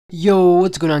Yo,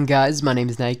 what's going on, guys? My name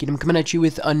is Nike and I'm coming at you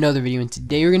with another video, and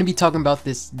today we're going to be talking about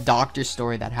this doctor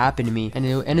story that happened to me, and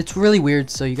it's really weird,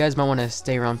 so you guys might want to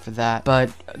stay around for that.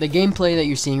 But the gameplay that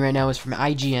you're seeing right now is from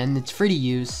IGN. It's free to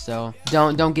use, so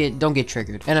don't get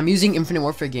triggered. And I'm using Infinite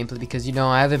Warfare gameplay because, you know,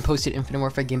 I haven't posted Infinite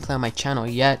Warfare gameplay on my channel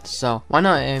yet, so why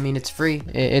not? I mean, it's free.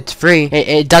 It's free.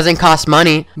 It doesn't cost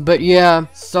money. But yeah,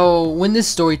 so when this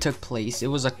story took place, it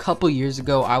was a couple years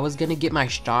ago. I was gonna get my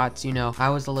shots, you know. I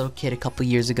was a little kid a couple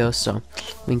years ago, so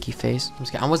winky face.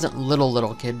 I wasn't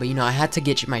little kid, but you know, I had to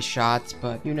get my shots.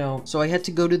 But you know, so I had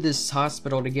to go to this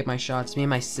hospital to get my shots, me and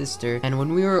my sister. And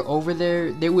when we were over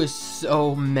there was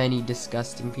so many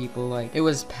disgusting people. Like, it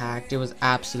was packed. It was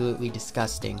absolutely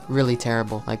disgusting, really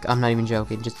terrible. Like, I'm not even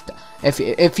joking. Just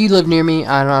if you live near me,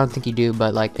 I don't think you do,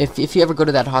 but like if you ever go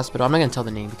to that hospital, I'm not gonna tell the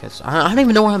name because I don't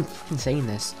even know why I'm fucking saying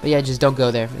this. But yeah, just don't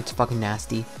go there. It's fucking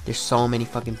nasty. There's so many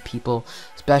fucking people,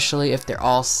 especially if they're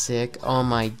all sick. Oh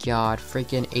my god,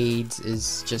 freaking AIDS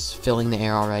is just filling the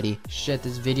air already. Shit,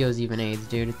 this video is even AIDS,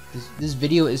 dude. This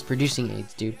video is producing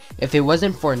AIDS, dude. If it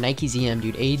wasn't for Nike's EM,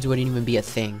 dude, AIDS wouldn't even be a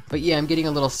thing. But yeah, I'm getting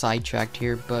a little sidetracked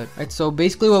here. But alright, so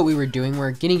basically what we were doing,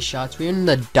 we're getting shots. We were in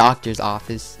the doctor's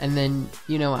office, and then,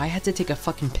 you know, I had to take a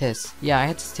fucking piss. Yeah, I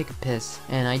had to take a piss,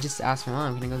 and I just asked my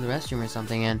mom, can I go to the restroom or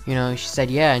something? And you know, she said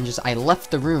yeah, and I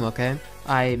left the room. Okay,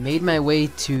 I made my way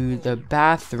to the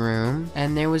bathroom,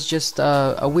 and there was just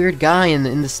a weird guy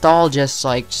in the stall, just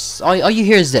all you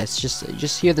hear is this.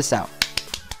 Just hear this out.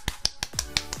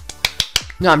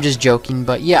 No, I'm just joking,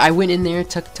 but yeah, I went in there,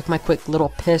 took my quick little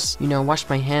piss, you know, washed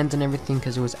my hands and everything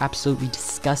because it was absolutely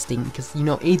disgusting because, you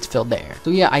know, AIDS filled there.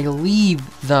 So yeah, I leave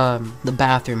the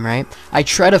bathroom, right? I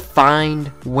try to find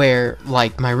where,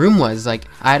 like, my room was. Like,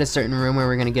 I had a certain room where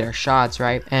we're gonna get our shots,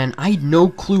 right? And I had no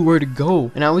clue where to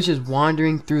go. And I was just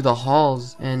wandering through the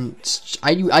halls, and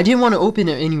I didn't want to open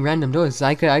any random doors.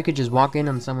 I could just walk in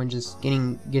on someone just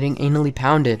getting anally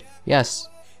pounded. Yes,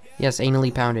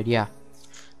 anally pounded, yeah.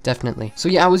 Definitely. So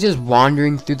yeah, I was just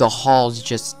wandering through the halls,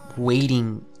 just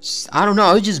waiting. I don't know,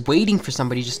 I was just waiting for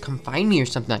somebody to just come find me or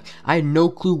something. I had no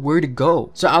clue where to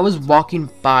go. So I was walking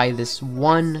by this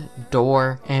one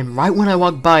door, and right when I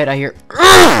walked by it, I hear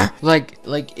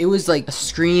like it was like a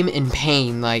scream in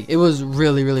pain. Like, it was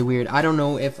really weird. I don't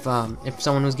know if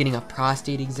someone was getting a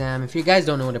prostate exam. If you guys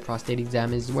don't know what a prostate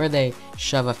exam is, where they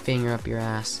shove a finger up your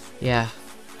ass.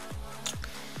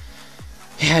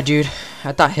 Yeah, dude,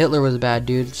 I thought Hitler was bad,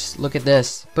 dude. Just look at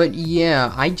this. But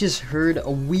yeah, I just heard a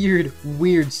weird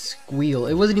squeal.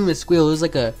 It wasn't even a squeal, it was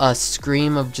like a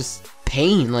scream of just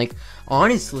pain. Like,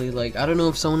 honestly, like, I don't know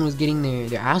if someone was getting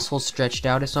their asshole stretched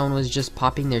out, if someone was just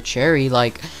popping their cherry.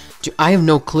 Like, dude, I have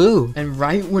no clue. And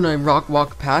right when I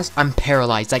walk past, I'm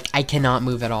paralyzed. Like, I cannot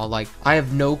move at all. Like, I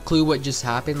have no clue what just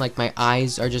happened. Like, my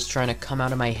eyes are just trying to come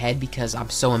out of my head because I'm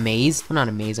so amazed. I'm not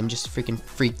amazed, I'm just freaking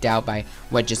freaked out by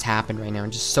what just happened right now.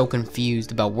 I'm just so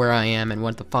confused about where I am and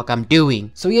what the fuck I'm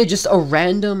doing. So yeah, just a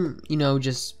random, you know,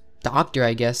 just doctor,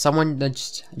 I guess, someone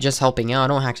that's just helping out. I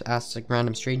don't have to ask like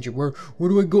random stranger, where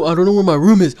do I go? I don't know where my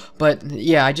room is. But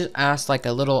yeah, I just asked like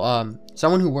a little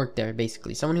someone who worked there,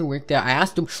 basically someone who worked there. I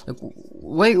asked him, like,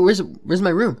 wait, where's my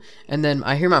room? And then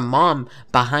I hear my mom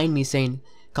behind me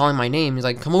calling my name. He's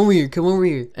like, come over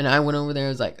here. And I went over there. I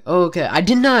was like, oh, okay. I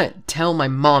did not tell my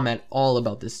mom at all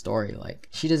about this story. Like,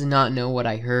 she does not know what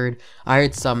I heard. I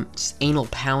heard some anal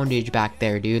poundage back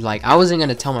there, dude. Like, I wasn't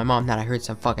gonna tell my mom that I heard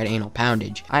some fucking anal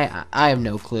poundage. I have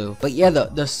no clue. But yeah,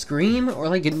 the scream, or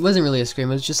like, it wasn't really a scream,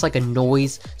 it was just like a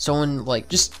noise. Someone, like,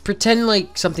 just pretend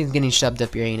like something's getting shoved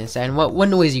up your anus. And what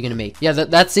noise are you gonna make? Yeah,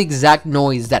 that's the exact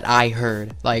noise that I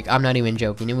heard. Like, I'm not even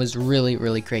joking. It was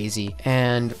really crazy.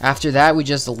 And after that, we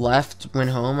just left, went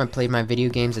home. I played my video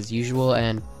games as usual,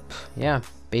 and yeah,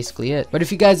 basically it. But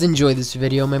if you guys enjoyed this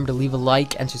video, remember to leave a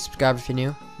like and to subscribe if you're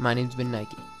new. My name's been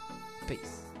Nike.